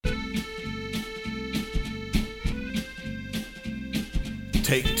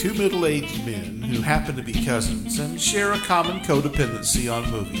Take two middle-aged men who happen to be cousins and share a common codependency on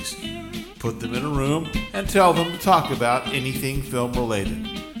movies. Put them in a room and tell them to talk about anything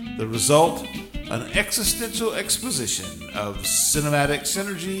film-related. The result? An existential exposition of cinematic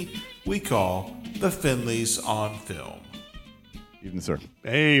synergy we call The Finleys on Film. Evening, sir.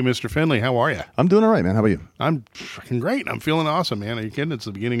 Hey, Mr. Finley, how are you? I'm doing all right, man. How about you? I'm fucking great. I'm feeling awesome, man. Are you kidding? It's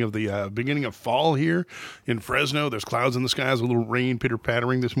the beginning of fall here in Fresno. There's clouds in the skies, a little rain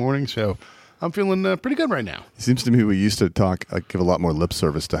pitter-pattering this morning, so I'm feeling pretty good right now. It seems to me we used to give a lot more lip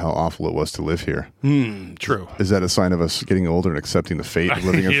service to how awful it was to live here. True. Is that a sign of us getting older and accepting the fate of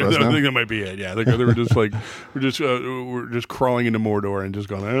living in Fresno? I think that might be it. Yeah, they were just like we're just crawling into Mordor and just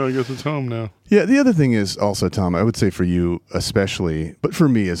going, oh, I guess it's home now. Yeah. The other thing is also, Tom, I would say for you especially, but for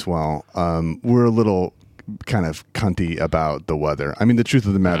me as well, we're a little kind of cunty about the weather. I mean, the truth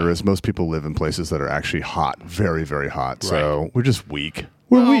of the matter is most people live in places that are actually hot, very, very hot. So we're just weak.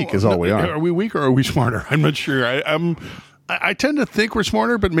 We're weak is all we are. Are we weak or are we smarter? I'm not sure. I tend to think we're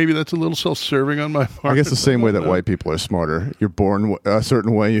smarter, but maybe that's a little self-serving on my part. I guess the same way that white people are smarter. You're born a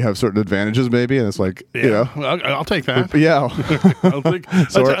certain way, you have certain advantages maybe, and it's like, you know. I'll take that. Yeah. I'll take,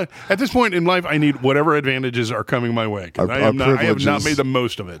 at this point in life, I need whatever advantages are coming my way. I have not made the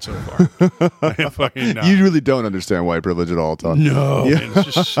most of it so far. I have fucking not. You really don't understand white privilege at all, Tom. No. Yeah. Man,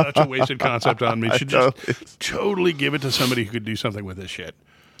 it's just such a wasted concept on me. You should just totally give it to somebody who could do something with this shit.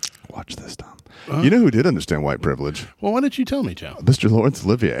 Watch this, Tom. You know who did understand white privilege? Well, why don't you tell me, Joe? Mr. Laurence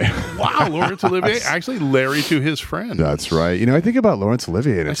Olivier. Wow, Laurence Olivier. Actually, Larry to his friend. That's right. You know, I think about Laurence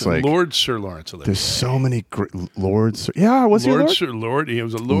Olivier, and it's like Sir Laurence Olivier. There's so many great Lords. Yeah, was he a Lord? Lord. He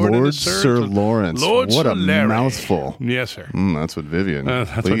was a Lord and a Sir Lawrence. Lord what Sir a Larry. Mouthful. Yes, sir. That's what Vivian.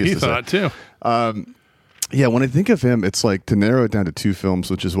 That's what he thought too. Yeah, when I think of him, it's like to narrow it down to two films,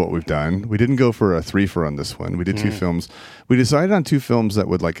 which is what we've done. We didn't go for a three-for on this one. We did two films. We decided on two films that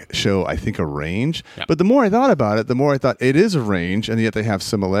would like show, I think, a range. Yep. But the more I thought about it, the more I thought it is a range, and yet they have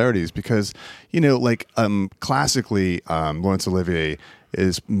similarities because, you know, like classically, Laurence Olivier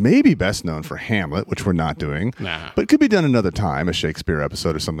is maybe best known for Hamlet, which we're not doing, but could be done another time, a Shakespeare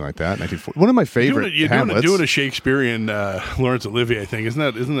episode or something like that. 1940. One of my favorite Hamlets. Doing a Shakespearean Laurence Olivier thing, isn't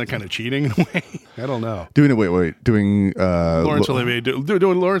that kind of cheating in a way? I don't know. Doing Laurence Olivier,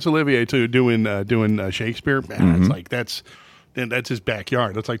 doing Laurence Olivier too, doing Shakespeare. Man, it's like that's his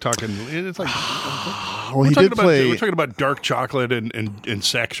backyard. It's like talking. It's like well, we're talking about dark chocolate and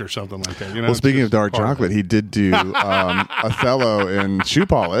sex or something like that. You know? Well, speaking of dark chocolate, he did do Othello in shoe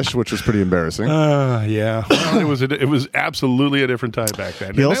polish, which was pretty embarrassing. Yeah, well, it was absolutely a different time back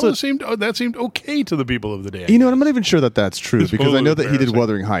then. That seemed okay to the people of the day. You know, I'm not even sure that that's true because I know that he did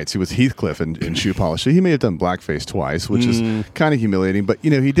Wuthering Heights. He was Heathcliff in shoe polish, so he may have done blackface twice, which is kind of humiliating. But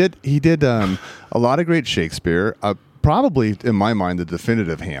you know, he did a lot of great Shakespeare. Probably, in my mind, the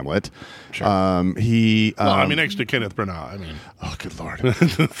definitive Hamlet. Sure. Next to Kenneth Branagh. Oh, good Lord.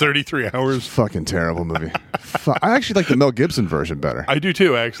 33 hours. Fucking terrible movie. I actually like the Mel Gibson version better. I do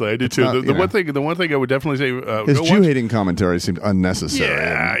too, actually. I do too. The one thing I would definitely say... his Jew-hating commentary seemed unnecessary.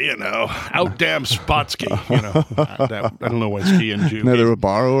 Yeah, out damn Spotsky. I don't know why ski and Jew. Neither a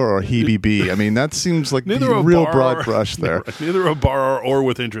borrower or he be. I mean, that seems like a real broad brush there. Neither a borrower or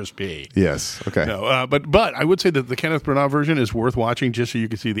with interest be. Yes, okay. No, but I would say that the Kenneth Branagh version is worth watching just so you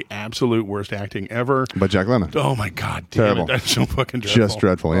can see the absolute worst acting ever. By Jack Lemmon. Oh my God. Terrible. Damn it. That's so fucking dreadful. Just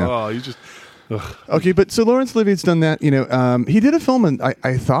dreadful, yeah. Oh, you just... Ugh. Okay, but so Laurence Olivier's done that. You know, he did a film, and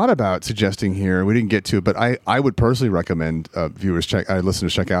I thought about suggesting here. We didn't get to it, but I would personally recommend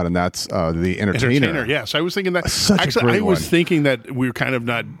listeners check out, and that's The Entertainer. Yes, I was thinking that. Thinking that we're kind of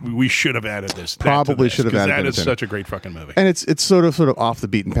not. We should have added this. Probably should have added. That is such a great fucking movie, and it's sort of off the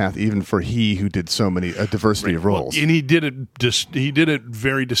beaten path, even for he who did so many diversity of roles. Well, and he did it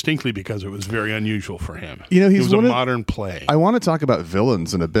very distinctly because it was very unusual for him. You know, it was a modern play. I want to talk about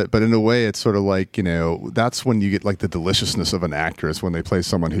villains in a bit, but in a way, it's sort of like, you know, that's when you get like the deliciousness of an actress when they play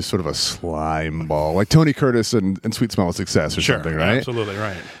someone who's sort of a slime ball, like Tony Curtis in Sweet Smell of Success or something, right? Absolutely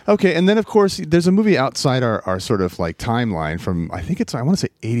right. Okay, and then of course there's a movie outside our sort of like timeline from I want to say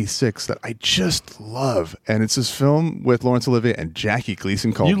 86 that I just love, and it's this film with Laurence Olivier and Jackie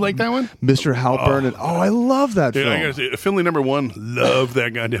Gleason called You like that one? Mr. Halpern, and I love that film. I gotta say, Finley number one, love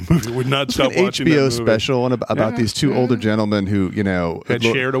that goddamn movie. Would not stop watching HBO that movie. Special about these two older gentlemen who, you know, had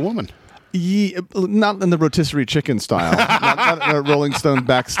shared a woman. Yeah, not in the rotisserie chicken style, not in a Rolling Stone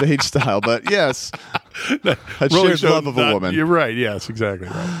backstage style, but yes. A Rolling shared Stone, love of a woman. You're right. Yes, exactly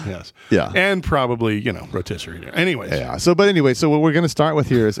right. Yes. Yeah. And probably, rotisserie there. Anyways. Yeah. So what we're going to start with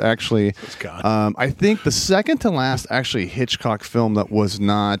here is actually, God. I think the second to last actually Hitchcock film that was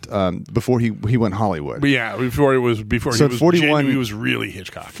not before he went Hollywood. But yeah, before So he was 41 he was really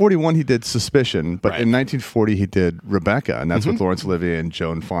Hitchcock. 41 he did Suspicion, but Right. in 1940 he did Rebecca, and that's with Laurence Olivier and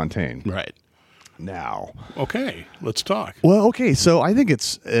Joan Fontaine. Right. Now, Okay, let's talk. well, okay, so I think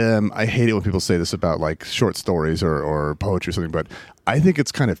it's I hate it when people say this about like short stories or poetry or something, but I think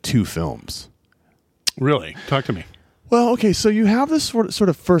it's kind of two films. Really? Talk to me. Well, okay, so you have this sort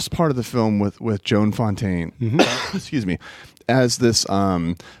of first part of the film with Joan Fontaine, excuse me, as this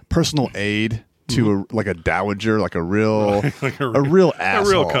personal aide to a dowager, like a real real asshole. A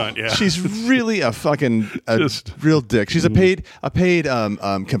real cunt, yeah. She's really a fucking real dick. She's a paid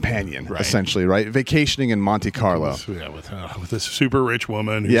companion, Right. essentially, right? Vacationing in Monte Carlo. Yeah, with this super rich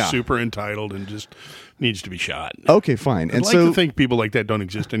woman who's Yeah. super entitled and just needs to be shot. Okay, fine. I'd And like so to think people like that don't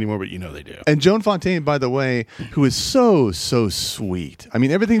exist anymore, but they do. and Joan Fontaine, by the way, who is so sweet. I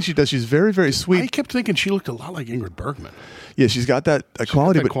mean, everything she does, she's very, very I sweet. kept thinking she looked a lot like Ingrid Bergman. Yeah, she's got that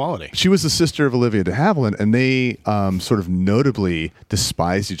quality. that But quality. She was the sister of Olivia de Havilland, and they sort of notably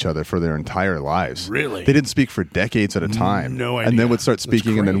despised each other for their entire lives. Really? They didn't speak for decades at a time. No And idea. then would start That's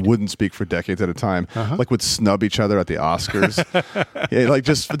speaking and then great. wouldn't speak for decades at a time. Like would snub each other at the Oscars. Yeah, like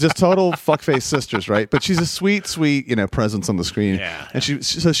just total fuckface sisters, right? But she's a sweet, presence on the screen. Yeah. And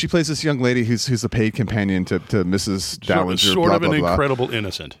she plays this young lady who's the paid companion to Mrs. Dowager. Sort blah, of an blah, blah. incredible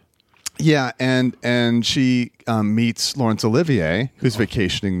innocent. Yeah, and she meets Laurence Olivier, who's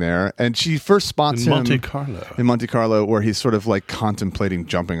vacationing there, and she first spots In him Monte Carlo. in Monte Carlo, where he's sort of like contemplating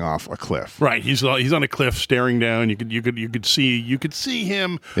jumping off a cliff. Right, he's on a cliff staring down. You could see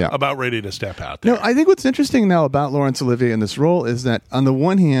him Yeah. about ready to step out there. No, I think what's interesting now about Laurence Olivier in this role is that on the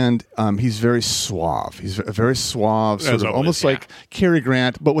one hand, he's very suave. He's a very suave, sort As of always, almost yeah. like Cary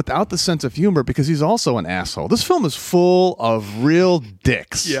Grant, but without the sense of humor because he's also an asshole. This film is full of real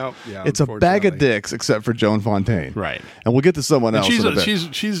dicks. Yeah, It's a bag of unfortunately. dicks, except for Joan Fontaine. Right. And we'll get to someone else. in a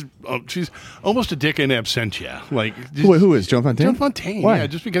bit. She's almost a dick in absentia. Like Wait, who is Joan Fontaine? Joan Fontaine. Why? Yeah,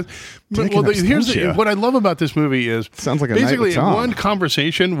 just because. Dick Well, in here's absentia. what I love about this movie is Sounds like a night basically with Tom. one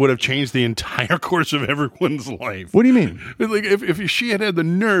conversation would have changed the entire course of everyone's life. What do you mean? Like if she had the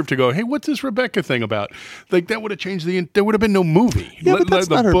nerve to go, hey, what's this Rebecca thing about? Like that would have changed there would have been no movie. Yeah, but that's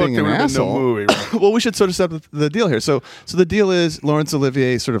the not her book, being there an would have been asshole. no movie. Right? Well, we should sort of set up the deal here. So the deal is Laurence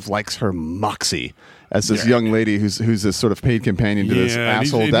Olivier sort of likes her moxie as this young lady who's this sort of paid companion to this and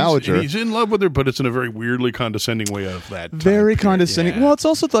asshole he's, dowager. He's in love with her, but it's in a very weirdly condescending way of that. Very time period. condescending. Yeah. Well, it's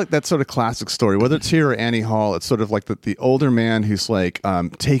also like that sort of classic story, whether it's here or Annie Hall. It's sort of like the older man who's like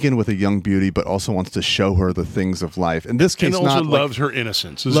taken with a young beauty, but also wants to show her the things of life. In this case, and also not like, loves her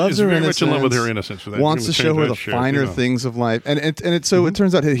innocence. loves her very innocence. much in love with her innocence. For that. Wants to show her the finer things of life, and it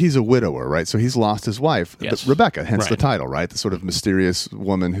turns out he's a widower, right? So he's lost his wife, Yes. Rebecca, hence the Right. title, right? The sort of mysterious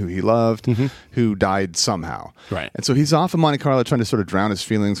woman who he loved, who died somehow, Right. And so he's off in Monte Carlo trying to sort of drown his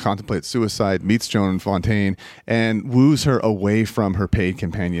feelings, contemplate suicide, meets Joan Fontaine, and woos her away from her paid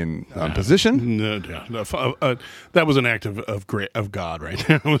companion position. No, that was an act of God, right?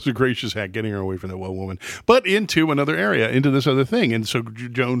 It was a gracious act getting her away from that woman, but into another area, into this other thing. And so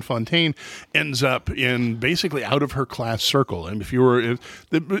Joan Fontaine ends up in basically out of her class circle. And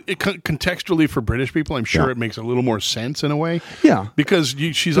contextually for British people, I'm sure Yeah. it makes a little more sense in a way. Yeah. Because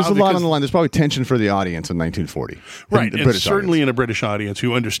she's There's a lot because- on the line. There's probably tension for the audience in 1940. Right, The and British certainly audience. in a British audience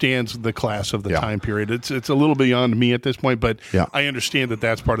who understands the class of the Yeah. time period. It's a little beyond me at this point, but Yeah. I understand that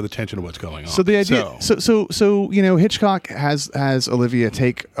that's part of the tension of what's going on. So the idea, so Hitchcock has Olivia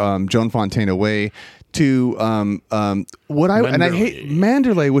take Joan Fontaine away to what I hate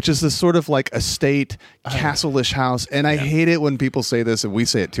Manderley, which is this sort of like estate castle-ish house, and I hate it when people say this, and we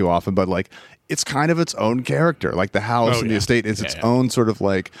say it too often, but like it's kind of its own character. Like the house and the estate is its own sort of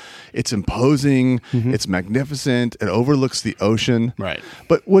like, it's imposing, it's magnificent, it overlooks the ocean. Right.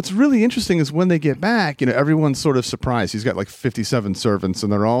 But what's really interesting is when they get back, everyone's sort of surprised. He's got like 57 servants,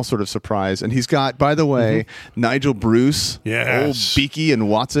 and they're all sort of surprised. And he's got, by the way, Nigel Bruce, Yes. old Beaky and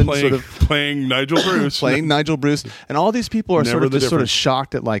Watson, playing Nigel Bruce. playing Nigel Bruce, and all these people are Never the sort of difference.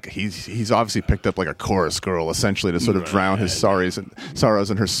 shocked at like he's obviously picked up like a chorus girl essentially to sort of drown his sorrows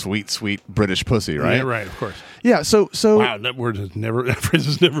in her sweet British pussy, right? Yeah, right, of course. Yeah, so Wow, that word has never, that phrase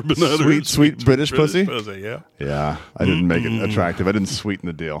has never been uttered. Sweet British pussy? Yeah. yeah, I didn't make it attractive. I didn't sweeten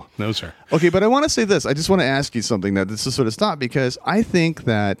the deal. No, sir. Okay, but I want to say this. I just want to ask you something that this is sort of stop because I think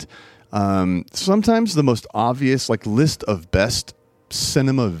that sometimes the most obvious like list of best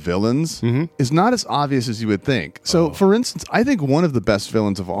cinema villains is not as obvious as you would think. So, for instance, I think one of the best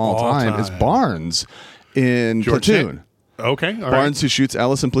villains of all time is Barnes in Platoon. Okay, all Barnes, right. who shoots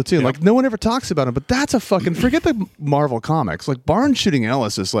Ellis in Platoon. Yep. Like, no one ever talks about him, but that's a fucking... Forget the Marvel comics. Like, Barnes shooting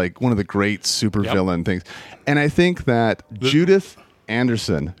Ellis is like one of the great supervillain things. And I think that Judith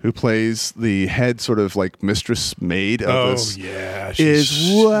Anderson, who plays the head sort of like mistress maid of this,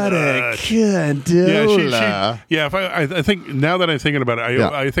 is what a condola. I think now that I'm thinking about it,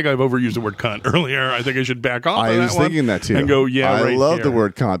 I think I've overused the word cunt earlier. I think I should back off. I was thinking that too. And go, I love here. the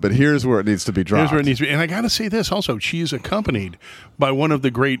word cunt, but here's where it needs to be dropped. Here's where it needs to be. And I got to say this also: she's accompanied by one of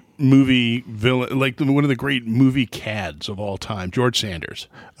the great movie villain, like one of the great movie cads of all time, George Sanders.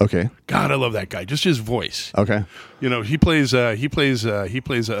 Okay. God, I love that guy. Just his voice. Okay. You know, he plays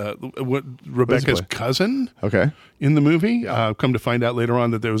Rebecca's cousin. Okay. In the movie. Come to find out later on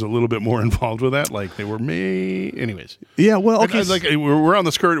that there was a little bit more involved with that. Like they were anyways. Yeah. Well, okay. Like we're on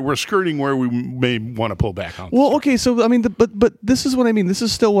the skirt. We're skirting where we may want to pull back on. Well, okay. So I mean, but this is what I mean. This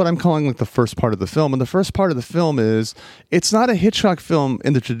is still what I'm calling like the first part of the film, and the first part of the film is it's not a Hitchcock film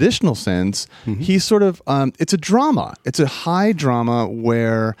in the traditional sense. He's sort of it's a drama. It's a high drama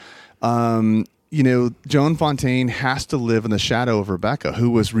where. Joan Fontaine has to live in the shadow of Rebecca, who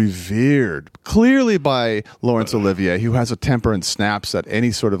was revered clearly by Laurence Olivier, who has a temper and snaps at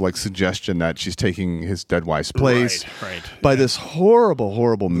any sort of like suggestion that she's taking his dead wife's place. Right. By this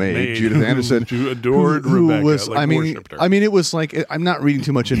horrible maid, Judith Anderson, who adored who Rebecca. Was, worshipped her. I mean, it was like I'm not reading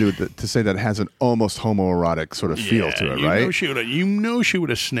too much into it to say that it has an almost homoerotic sort of feel to it, right? She would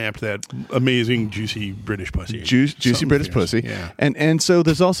have snapped that amazing juicy British pussy. Juicy British pussy. Yeah. And so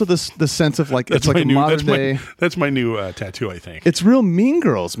there's also the sense of like it's like a modern day. That's my new tattoo, I think. It's real Mean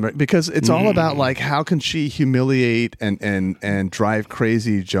Girls because it's all about like how can she humiliate and drive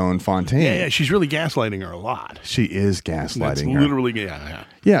crazy Joan Fontaine. Yeah, she's really gaslighting her a lot. She is gaslighting her. Literally,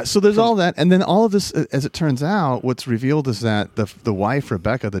 Yeah, so there's all that, and then all of this, as it turns out, what's revealed is that the wife,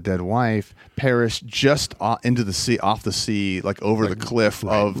 Rebecca, the dead wife, perished just into the sea, off the sea, like over the cliff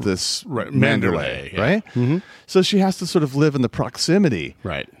of this Mandalay, right? Mm-hmm. So she has to sort of live in the proximity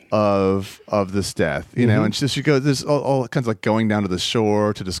of this death, you know, and she goes, there's all kinds of like going down to the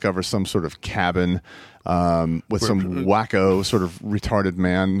shore to discover some sort of cabin with some wacko sort of retarded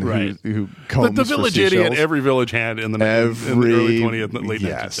man who combs the village for idiot every village had in the early 20th, late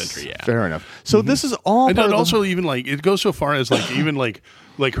 19th century. Yeah, fair enough. So this is all, and also even like it goes so far as like even like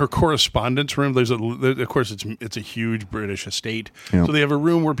her correspondence room. Of course it's a huge British estate, so they have a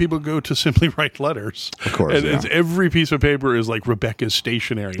room where people go to simply write letters. Of course, and it's, every piece of paper is like Rebecca's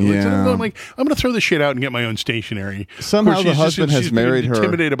stationery. Yeah. I'm going to throw this shit out and get my own stationery. Somehow the husband has married her,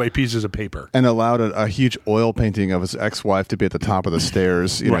 intimidated by pieces of paper, and allowed a huge oil painting of his ex-wife to be at the top of the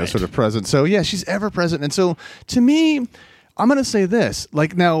stairs, you know, sort of present. So yeah, she's ever present, and so to me, I'm going to say this.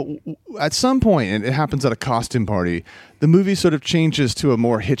 Like now, at some point, and it happens at a costume party, the movie sort of changes to a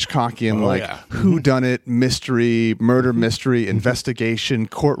more Hitchcockian, whodunit mystery, murder mystery, investigation,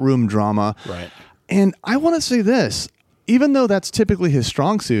 courtroom drama. Right. And I want to say this. Even though that's typically his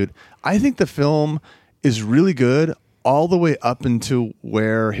strong suit, I think the film is really good all the way up into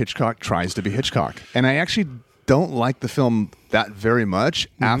where Hitchcock tries to be Hitchcock. And I actually don't like the film that very much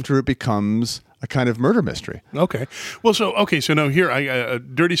after it becomes a kind of murder mystery. Okay. Well, so now here, a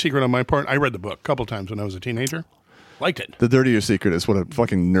dirty secret on my part. I read the book a couple times when I was a teenager. Liked it. The dirtier secret is what a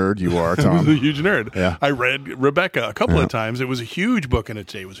fucking nerd you are, Tom. I was a huge nerd. Yeah. I read Rebecca a couple of times. It was a huge book in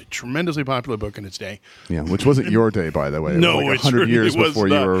its day. It was a tremendously popular book in its day. Yeah, which wasn't your day, by the way. No, it was like 100 years before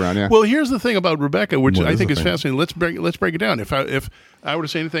you were around. Yeah. Well, here's the thing about Rebecca, which I think is fascinating. Let's break it down. If I were to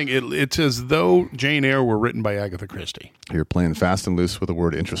say anything, it's as though Jane Eyre were written by Agatha Christie. You're playing fast and loose with the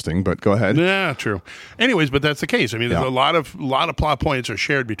word interesting, but go ahead. Yeah, true. Anyways, but that's the case. I mean, there's a lot of plot points are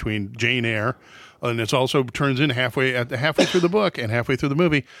shared between Jane Eyre. And it also turns in halfway through the book and halfway through the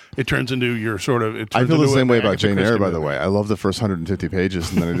movie. It turns into your sort of. I feel the same way about Jane Eyre, by the way. I love the first 150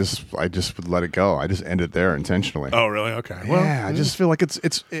 pages, and then I just would let it go. I just end it there intentionally. Oh, really? Okay. Well, yeah, I just feel like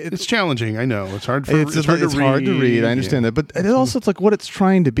it's challenging. I know it's hard. It's hard to read. I understand that, but it also it's like what it's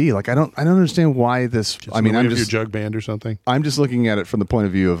trying to be. Like I don't understand why this. I mean, I'm just your jug band or something. I'm just looking at it from the point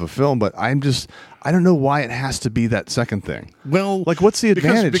of view of a film, but I don't know why it has to be that second thing. Well, like what's the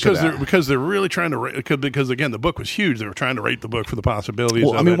advantage? Because they're really trying to write, because again the book was huge. They were trying to write the book for the possibilities.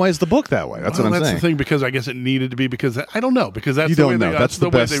 Well, I mean, why is the book that way? That's what I'm saying. That's the thing. Because I guess it needed to be. Because I don't know. Because that's you the don't way know. They, that's the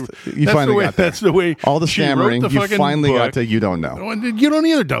best. You finally got there. That's the way. All the stammering. You finally got to. You don't know. You don't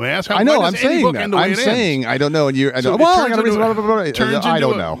either, dumbass. I know. I'm saying that. I'm saying I don't know. And you. Well, I got to read. I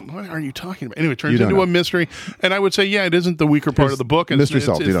don't know. What are you talking about? Anyway, it turns into a mystery. And I would say, yeah, it isn't the weaker part of the book. It's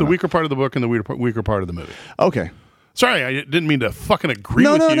the weaker part of the book and the weaker part of the movie. Okay. Sorry, I didn't mean to fucking agree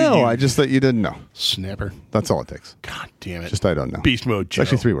with you. No. you I just thought you didn't know. snapper. That's all it takes. God damn it. Just I don't know. Beast mode. It's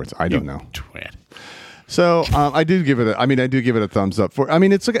actually 3 words. I don't know. Twat. So I do give it. I do give it a thumbs up for. I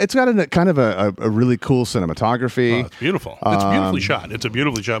mean, it's got a kind of a really cool cinematography. Oh, it's beautiful. It's beautifully shot. It's a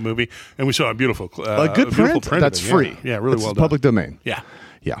beautifully shot movie, and we saw a beautiful, a good beautiful print that's of it. free. Yeah, really It's well done. public domain. Yeah.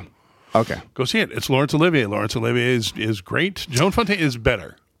 Yeah. Okay. Go see it. It's Laurence Olivier. Laurence Olivier is great. Joan Fontaine is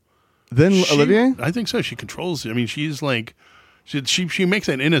better. Then Olivier. I think so. She controls. I mean, she's like, she makes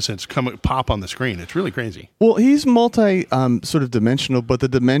that innocence pop on the screen. It's really crazy. Well, he's multi sort of dimensional, but the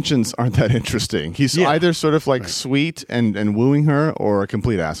dimensions aren't that interesting. He's either sort of like sweet and wooing her, or a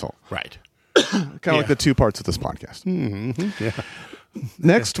complete asshole. Right. Kind of like the two parts of this podcast. Mm-hmm. Yeah.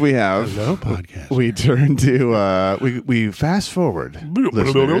 Next, we have Hello, podcast. We turn to we fast forward.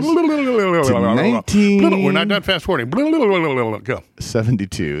 Listeners, to 19 We're not done fast forwarding. Go.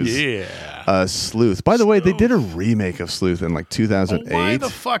 72's Yeah. Sleuth. By the way, they did a remake of Sleuth in like 2008. Why the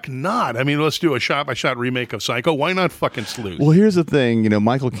fuck not? I mean, let's do a shot-by-shot remake of Psycho. Why not fucking Sleuth? Well, here's the thing.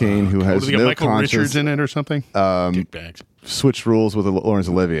 Michael Caine, who has What, do they got no Michael conscience, Richards in it or something? Dickbags. switched roles with Laurence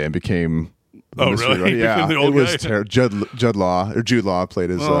Olivier and became. Oh, mystery really? writer. Yeah, Became the old it was guy? terrible. Jude Law played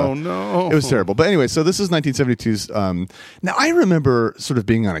his. Oh, no. It was terrible. But anyway, so this is 1972's. Now I remember sort of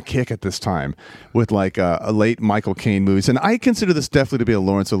being on a kick at this time with like a late Michael Caine movies, and I consider this definitely to be a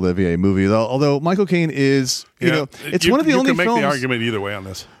Laurence Olivier movie. Although Michael Caine is, it's one of the only You can films. make the argument either way on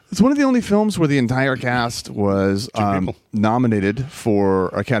this. It's one of the only films where the entire cast was nominated for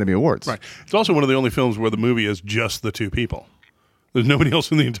Academy Awards. Right. It's also one of the only films where the movie is just the two people. There's nobody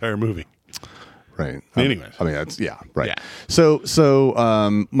else in the entire movie. Right. Anyways. I mean, that's right. Yeah.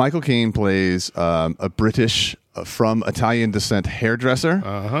 So Michael Caine plays a British from Italian descent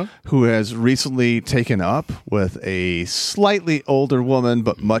hairdresser who has recently taken up with a slightly older woman,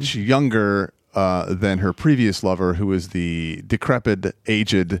 but much younger than her previous lover, who is the decrepit,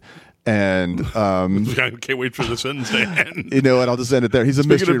 aged, and I can't wait for the sentence to end. you know what? I'll just end it there. He's a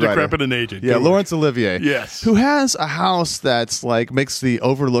Speaking mystery of writer. decrepit and aged. Yeah, go Laurence Olivier. Yes. Who has a house that's like makes the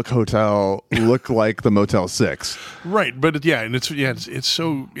Overlook Hotel look like the Motel 6. Right, but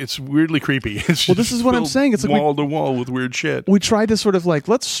it's weirdly creepy. It's Well, this is what I'm saying. It's like wall to wall with weird shit. We tried to sort of like,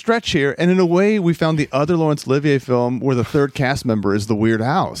 let's stretch here. And in a way, we found the other Laurence Olivier film where the third cast member is the weird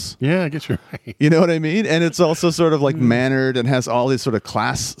house. Yeah, I guess you're right. You know what I mean? And it's also sort of like mannered and has all these sort of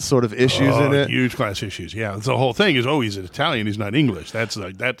class sort of issues in it. Huge class issues. Yeah, the whole thing is, he's an Italian, he's not English. That's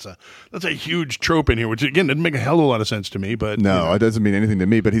a huge trope in here, which again didn't make a hell of a lot of sense to me. But No, it doesn't mean anything to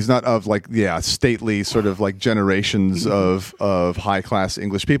me. But he's not of like stately sort of like generations of high class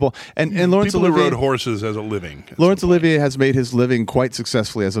English people. And Laurence people who Olivier rode horses as a living. Laurence Olivier has made his living quite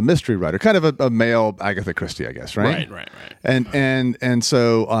successfully as a mystery writer, kind of a male Agatha Christie, I guess, right? Right. And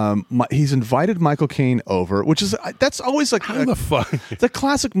so he's invited Michael Caine over, which is that's always like How the fuck? it's a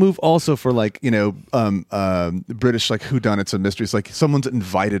classic move also for like British like whodunits and mysteries. Like someone's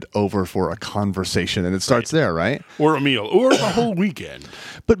invited over for a conversation, and it starts there, right? Or a meal, or the whole weekend.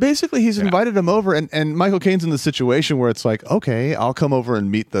 But basically, he's invited him over, and Michael Caine's in the situation where it's like, okay, I'll come over and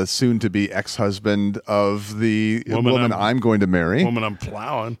meet the soon-to-be ex-husband of the woman I'm going to marry. Woman I'm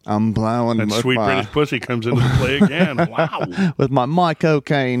plowing. I'm plowing That with sweet my, British pussy comes into play again. Wow. with my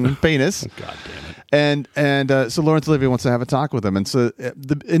cocaine penis. God damn it. And so Laurence Olivier wants to have a talk with him, and so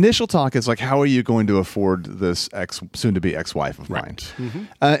the initial talk is like, how are you going to afford this soon-to-be ex-wife of mine? Mm-hmm.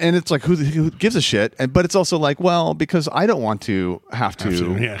 And it's like, who gives a shit? But it's also like, well, because I don't want to have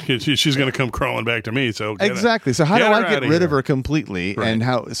to. Yeah, she's going to come crawling back to me. So Exactly. So how do I get rid here. of her completely, Right. and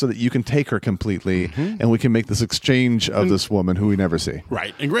how so that you can take her completely, and we can make this exchange of this woman who we never see.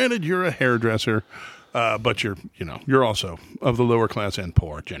 Right. And granted, you're a hairdresser, but you're also of the lower class and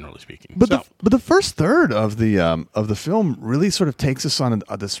poor, generally speaking. But the first third of the film really sort of takes us on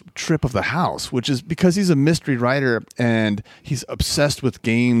this trip of the house, which is because he's a mystery writer and he's obsessed with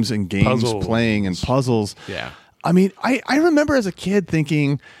games and Puzzles. playing and puzzles. Yeah. I mean, I remember as a kid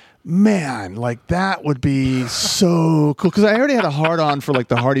thinking, man, like that would be so cool, because I already had a hard on for like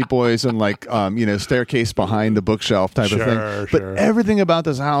the Hardy Boys and like staircase behind the bookshelf type of thing. But Sure. everything about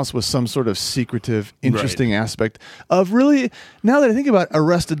this house was some sort of secretive, interesting aspect of really. Now that I think about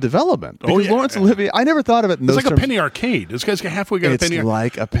Arrested Development, because yeah. Laurence Olivier, I never thought of it in It's those like a terms. penny arcade. This guy's halfway got It's a penny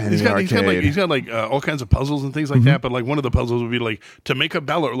like a penny He's got arcade. all kinds of puzzles and things like that. But like one of the puzzles would be like to make a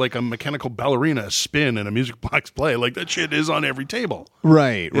mechanical ballerina spin and a music box play. Like that shit is on every table.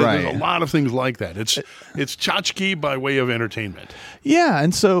 Right. there's a lot of things like that. It's tchotchke by way of entertainment. Yeah,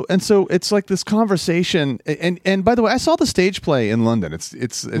 and so it's like this conversation. And by the way, I saw the stage play in London.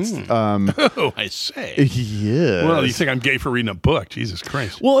 It's Oh, I say. Yeah. Well, you think I'm gay for reading a book? Jesus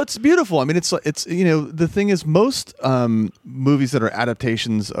Christ. Well, it's beautiful. I mean, it's the thing is, most movies that are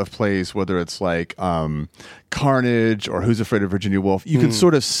adaptations of plays, whether it's like Carnage or Who's Afraid of Virginia Woolf, you can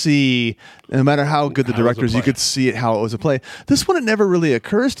sort of see, no matter how good the director is, you could see it how it was a play. This one, it never really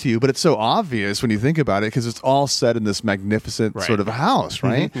occurs to you, but it's so obvious when you think about it because it's all set in this magnificent sort of house,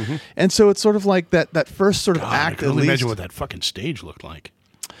 right? And so it's sort of like that first sort of act. I can only imagine what that fucking stage looked like.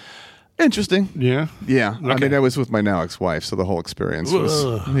 Interesting. Yeah. Yeah. Okay. I mean, I was with my now ex-wife, so the whole experience was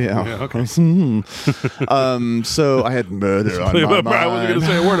okay. So I had murder on my mind. I wasn't going to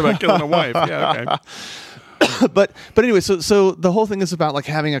say a word about killing a wife. Yeah. Okay. but anyway, so the whole thing is about like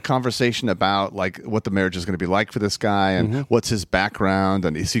having a conversation about like what the marriage is going to be like for this guy and what's his background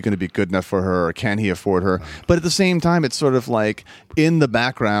and is he going to be good enough for her or can he afford her? But at the same time, it's sort of like in the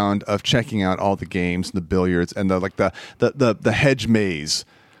background of checking out all the games and the billiards and the hedge maze,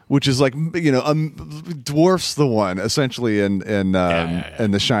 which is like dwarfs the one essentially in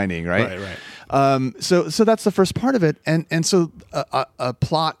The Shining, right? Right. So that's the first part of it, and so a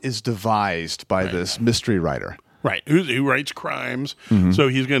plot is devised by this mystery writer. Right, who writes crimes? So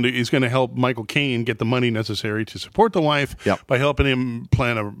he's going to help Michael Caine get the money necessary to support the wife by helping him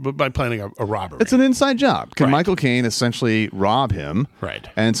planning a robbery. It's an inside job. Can Right. Michael Caine essentially rob him? Right.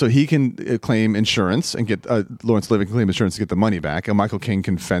 And so he can claim insurance and get Laurence Olivier can claim insurance to get the money back, and Michael Caine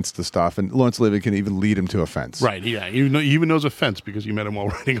can fence the stuff, and Laurence Olivier can even lead him to a fence. Right. Yeah. He even knows a fence because you met him while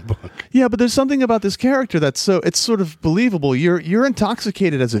writing a book. Yeah, but there's something about this character that's it's sort of believable. You're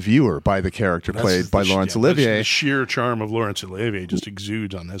intoxicated as a viewer by the character played by Laurence Olivier. The sheer charm of Laurence Olivier just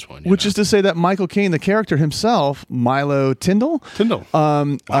exudes on this one. Which is to say that Michael Caine, the character himself, Milo Tyndall,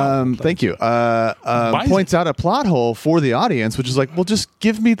 thank you, points out a plot hole for the audience, which is like, well, just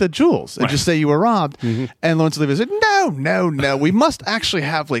give me the jewels and just say you were robbed. And Laurence Olivier said, no, we must actually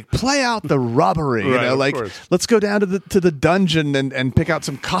have like play out the robbery. Let's go down to the dungeon and pick out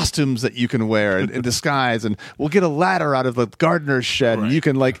some costumes that you can wear in disguise, and we'll get a ladder out of the gardener's shed, and you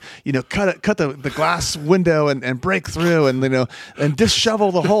can cut the glass window and break through and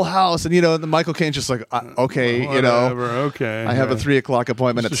dishevel the whole house, and the Michael Caine's just like okay, okay, I have a 3:00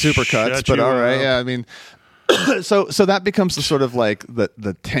 appointment at Supercuts, but all right, I mean. So that becomes the sort of like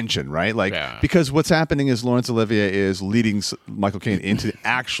the tension, right? Like because what's happening is Laurence Olivier is leading Michael Caine into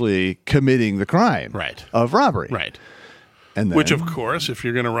actually committing the crime of robbery, right? And then, which, of course, if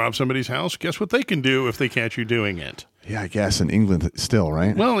you're going to rob somebody's house, guess what they can do if they catch you doing it? Yeah, I guess in England still,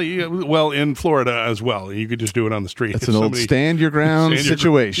 right? Well, in Florida as well. You could just do it on the street. It's an old stand your ground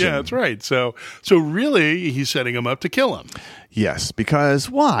situation. Yeah, that's right. So really, he's setting him up to kill him. Yes, because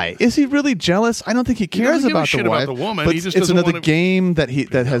why? Is he really jealous? I don't think he cares about the wife. About the woman. But he just it's another game that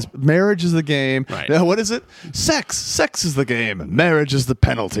has marriage is the game. Right. Now, what is it? Sex is the game. Marriage is the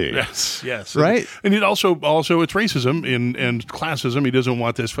penalty. Yes. Right. And it also it's racism and classism. He doesn't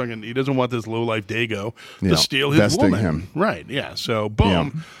want this low life dago to steal his woman. Him. Right. Yeah. So boom. Yeah.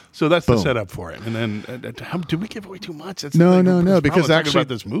 So that's the setup for it. And then, did we give away too much? That's no. Because actually, about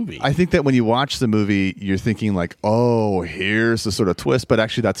this movie, I think that when you watch the movie, you're thinking like, "Oh, here's the sort of twist," but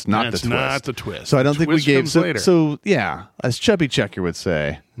actually, that's not the twist. Not the twist. So I don't think we gave. So yeah, as Chubby Checker would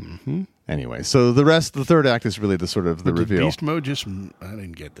say. Mm-hmm. Anyway, so the third act is really the sort of the reveal. Beast mode. I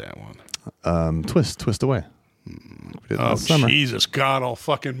didn't get that one. Twist away. Oh, Jesus God, all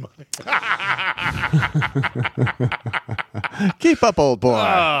fucking keep up, old boy.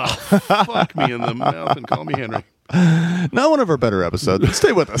 Oh, fuck me in the mouth and call me Henry. Not one of our better episodes, but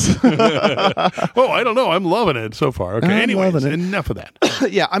stay with us. I don't know. I'm loving it so far. Okay, anyways, enough of that.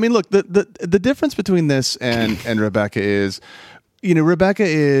 Yeah, I mean, look, the difference between this and Rebecca is, Rebecca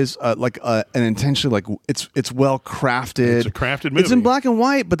is an intentionally it's well crafted. It's a crafted movie. It's in black and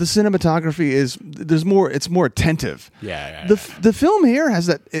white, but the cinematography is it's more attentive. Yeah. The film here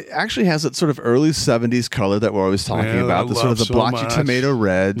it actually has that sort of early 70s color that we're always talking about, the sort of the blotchy tomato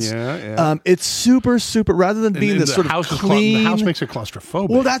reds. Yeah. It's super rather than being this sort of clean. The house makes it claustrophobic.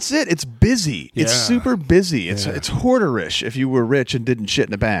 Well, that's it. It's busy. Yeah. It's super busy. It's hoarderish if you were rich and didn't shit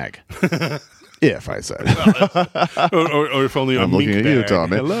in a bag. If I said, or if only I'm looking at you,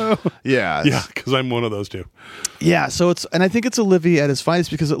 Tommy. Hello, yeah, because I'm one of those two. Yeah, so and I think it's Olivier at his finest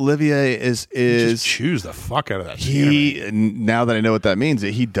because Olivier is just chews the fuck out of that scenery. Now that I know what that means,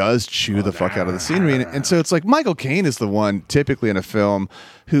 he does chew the fuck out of the scenery, and so it's like Michael Caine is the one typically in a film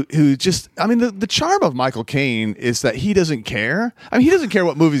who just, I mean, the charm of Michael Caine is that he doesn't care. I mean, he doesn't care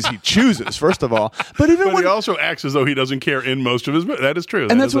what movies he chooses, first of all. But even when he also acts as though he doesn't care in most of his movies. That is true.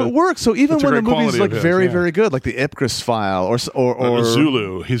 And that's what works. So even when the movie's like very, yeah. very good, like the Ipcris File or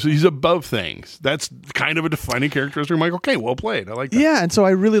Zulu, he's above things. That's kind of a defining characteristic of Michael Caine. Well played. I like that. Yeah, and so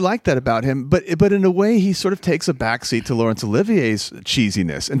I really like that about him. But in a way, he sort of takes a backseat to Laurence Olivier's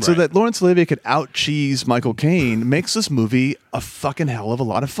cheesiness. And so that Laurence Olivier could out-cheese Michael Caine makes this movie a fucking hell of a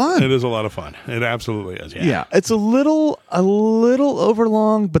lot of fun. It is a lot of fun. It absolutely is. Yeah, it's a little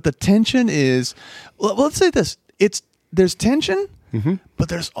overlong, but the tension is. Well, let's say this: there's tension, but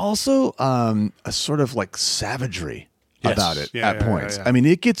there's also a sort of like savagery about it at points. Yeah. I mean,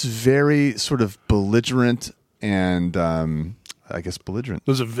 it gets very sort of belligerent and. I guess belligerent.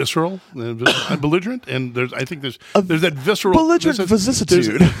 There's a visceral, belligerent, and there's that visceral belligerent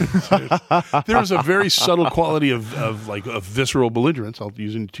vicissitude. There's a very subtle quality of visceral belligerence. I'll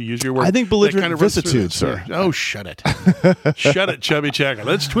use your word. I think belligerent kind of vicissitude, sir. Oh, shut it, shut it, chubby checker.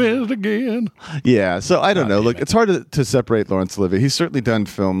 Let's twist again. Yeah, so I don't know. Look, it's hard to separate Laurence Olivier. He's certainly done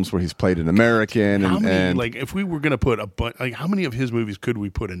films where he's played an American. Like if we were going to put how many of his movies could we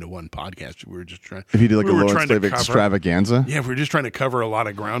put into one podcast? We were just trying. If you did like a Laurence Olivier extravaganza, yeah, if we're just trying to cover a lot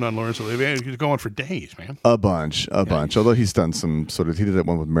of ground on Laurence Olivier. He's going for days, man. A bunch. Although he's done some he did that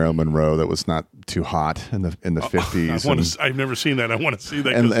one with Marilyn Monroe that was not too hot in the 50s. I've never seen that. I want to see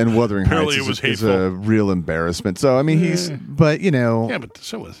that. And Wuthering Heights is a real embarrassment. So I mean, but you know, yeah, but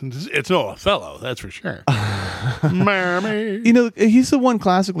so it's no Othello, that's for sure. Mammy. You know, he's the one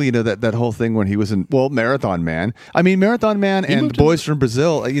classically. You know that whole thing when he was in Marathon Man. I mean, Marathon Man and Boys from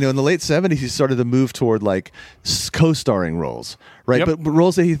Brazil. You know, in the late 70s, he started to move toward like co-starring roles. Right, but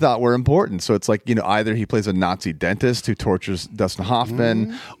roles that he thought were important. So it's like, you know, either he plays a Nazi dentist who tortures Dustin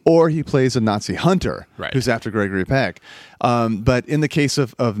Hoffman, or he plays a Nazi hunter who's after Gregory Peck. But in the case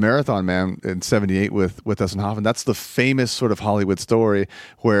of Marathon Man in '78 with Dustin Hoffman, that's the famous sort of Hollywood story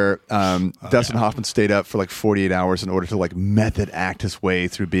where Dustin Hoffman stayed up for like 48 hours in order to like method act his way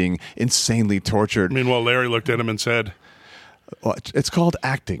through being insanely tortured. Meanwhile, Larry looked at him and said, well, it's called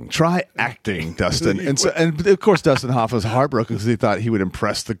acting. Try acting, Dustin. And of course, Dustin Hoffman was heartbroken because he thought he would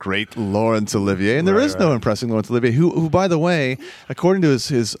impress the great Laurence Olivier, and there is no impressing Laurence Olivier, who, by the way, according to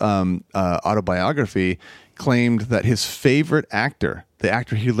his autobiography, claimed that his favorite actor, the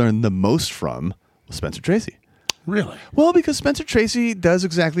actor he learned the most from, was Spencer Tracy. Really? Well, because Spencer Tracy does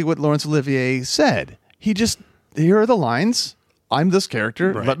exactly what Laurence Olivier said. Here are the lines. I'm this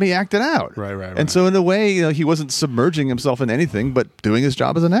character. Let me act it out. Right. And so in a way, you know, he wasn't submerging himself in anything, but doing his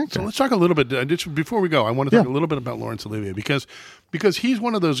job as an actor. So let's talk a little bit. Just before we go, I want to talk a little bit about Laurence Olivier because he's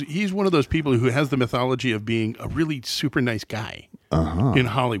one of those people who has the mythology of being a really super nice guy in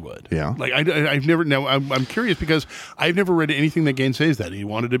Hollywood. Yeah. Like I've never. Now I'm curious because I've never read anything that gainsays that. He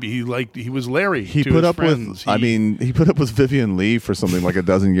wanted to be he was Larry. He to put his up friends. he put up with Vivian Leigh for something like a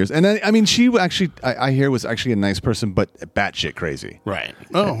dozen years, and I mean, she actually I hear was actually a nice person, but batshit crazy. Right.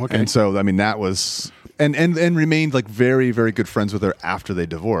 Oh, okay. And so I mean that was. And remained like very, very good friends with her after they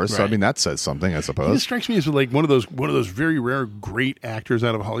divorced. So I mean that says something, I suppose. He strikes me as like one of those very rare great actors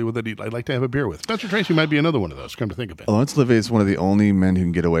out of Hollywood that I'd like to have a beer with. Spencer Tracy might be another one of those. Come to think of it, Laurence Olivier is one of the only men who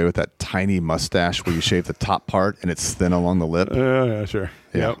can get away with that tiny mustache where you shave the top part and it's thin along the lip. Yeah, sure.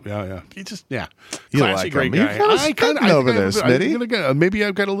 Yeah. He just classy like great him. guy. You're kind of over there, Smitty. Maybe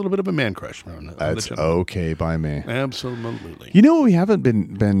I've got a little bit of a man crush. That's okay by me. Absolutely. You know what we haven't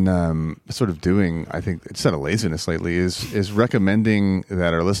been sort of doing? I think it's out of laziness lately. Is recommending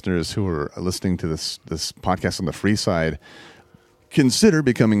that our listeners who are listening to this podcast on the free side consider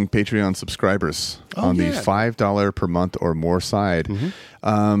becoming Patreon subscribers on the $5 per month or more side.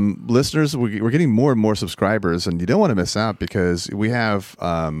 Listeners, we're getting more and more subscribers, and you don't want to miss out because we have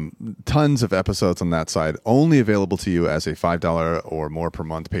tons of episodes on that side only available to you as a $5 or more per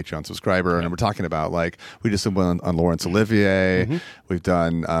month Patreon subscriber. And we're talking about, like, we just did one on Laurence Olivier. We've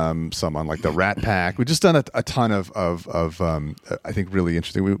done some on like the Rat Pack. We've just done a ton of I think really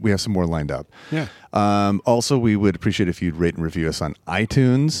interesting. We have some more lined up. Yeah. Also, we would appreciate if you'd rate and review us on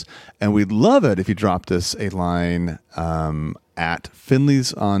iTunes, and we'd love it if you dropped us a line at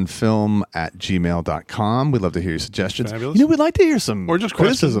finleysonfilm@gmail.com. We'd love to hear your suggestions. Fabulous. You know, we'd like to hear some or just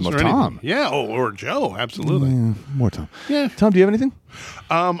criticism of Tom. Yeah, or Joe. Absolutely. More Tom. Yeah. Tom, do you have anything?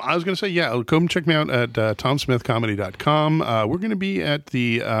 I was going to say, come check me out at tomsmithcomedy.com. We're going to be at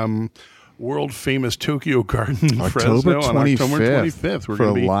the world famous Tokyo Garden, October Fresno, on October 25th 25th. We're for a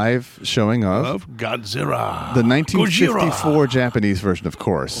going to be live showing of Godzilla, the 1954 Gojira. Japanese version, of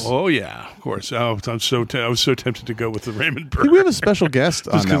course. Oh yeah, of course. Oh, I was so tempted to go with the Raymond I Burr. think we have a special guest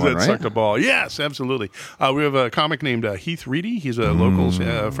on Just that because one, that right? sucked a ball. Yes, absolutely. We have a comic named Heath Reedy. He's a local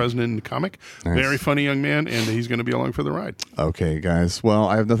Fresno comic. Nice. Very funny young man, and he's going to be along for the ride. Okay, guys. Well,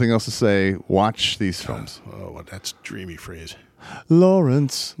 I have nothing else to say. Watch these films. Oh, well, that's a dreamy phrase.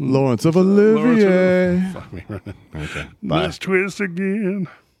 Lawrence of Olivier. Fuck me. Okay, bye. Let's twist again.